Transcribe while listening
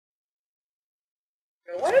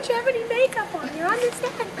Why don't you have any makeup on? You're on the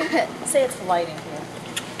set. Say it's lighting here.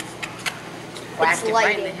 It's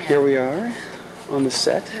lighting. Here we are on the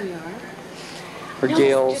set. Here we are. Where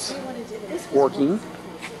Gail's working.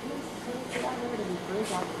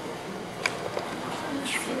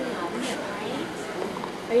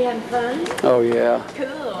 Are you having fun? Oh yeah. Cool,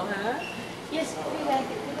 huh? Yes,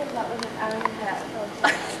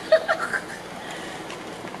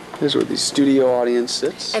 Here's where the studio audience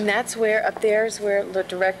sits. and that's where, up there is where the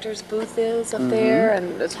director's booth is, up there,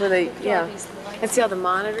 and that's where they, yeah. And see all the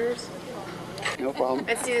monitors? No problem.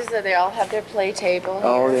 And see, so they all have their play table.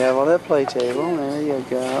 Oh, here. they have all that play table. There you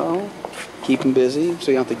go. Keep them busy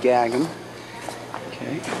so you don't have to gag them.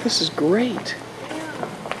 Okay. This is great.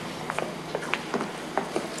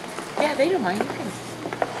 Yeah, they don't mind. You can.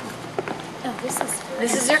 Oh,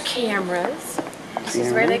 this is their cameras. This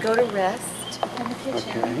is where they go to rest. In the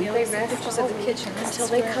kitchen. Okay. They rest Pictures of the kitchen until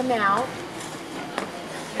they come out.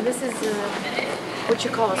 And this is what you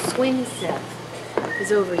call a swing set.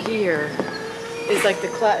 Is over here. Is like the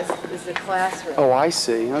classroom. Oh, I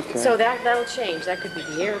see. Okay. So that'll change. That could be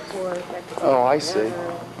the airport. That could be Oh, I see.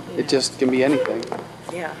 wherever, It just can be anything.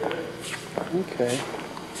 yeah. Okay.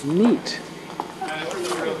 Neat.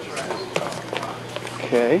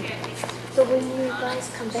 Okay. So when you guys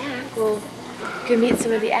come back, you can meet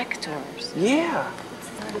some of the actors. Yeah.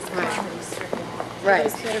 Right.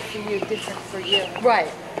 It's better for you, different for you.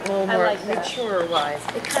 Right. A little I more like that. mature wise.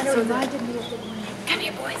 It kind of reminded me of the one. Come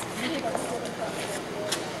here, boys.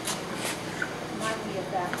 Reminded me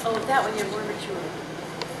of that. Oh, that one you're more mature.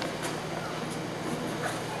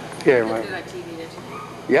 Here, You right. do on TV, did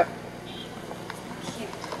you? Yep.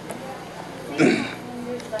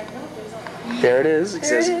 There it is. It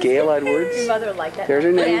says Gail Your Edwards. mother liked that. There's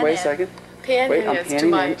her name. Pan Wait a in. second. Pan Wait, I'm is to panning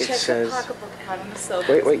my in. It check says- the pocketbook out on the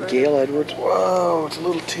sofa. Wait, Gail Edwards. Whoa, it's a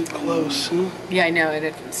little too close, huh? Yeah, I know, and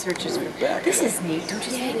it searches for. Back This it is neat, don't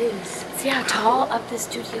you think? It is. See how tall up this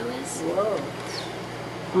studio is? Whoa.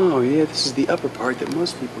 Oh, yeah, this is the upper part that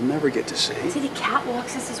most people never get to see. See the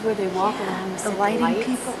catwalks? This is where they walk around The lighting lights.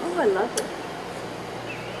 people. Oh, I love it.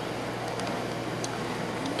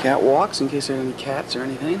 Catwalks, in case there are any cats or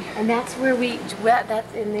anything. And that's where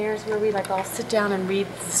that's in there is where we like all sit down and read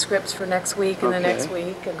the scripts for next week and the next Okay.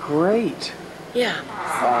 week. And Great. yeah.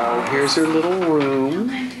 Oh, here's her little room.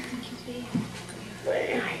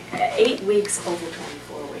 8 weeks over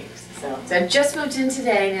 24 weeks. So I just moved in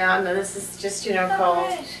today now. No, this is just,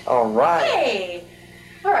 cold. All right. Hey!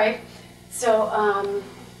 All right. So,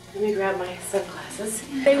 let me grab my sunglasses.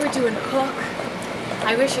 They were doing Hook.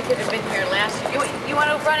 I wish I could have been here last year. You want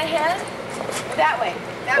to run ahead? That way.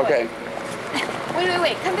 That Okay. way.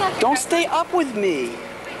 Wait. Come back here. Don't stay up with me.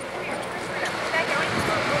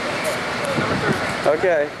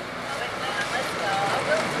 Okay.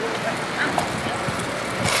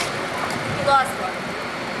 You lost one.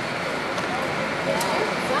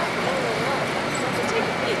 Take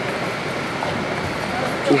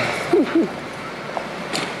a peek.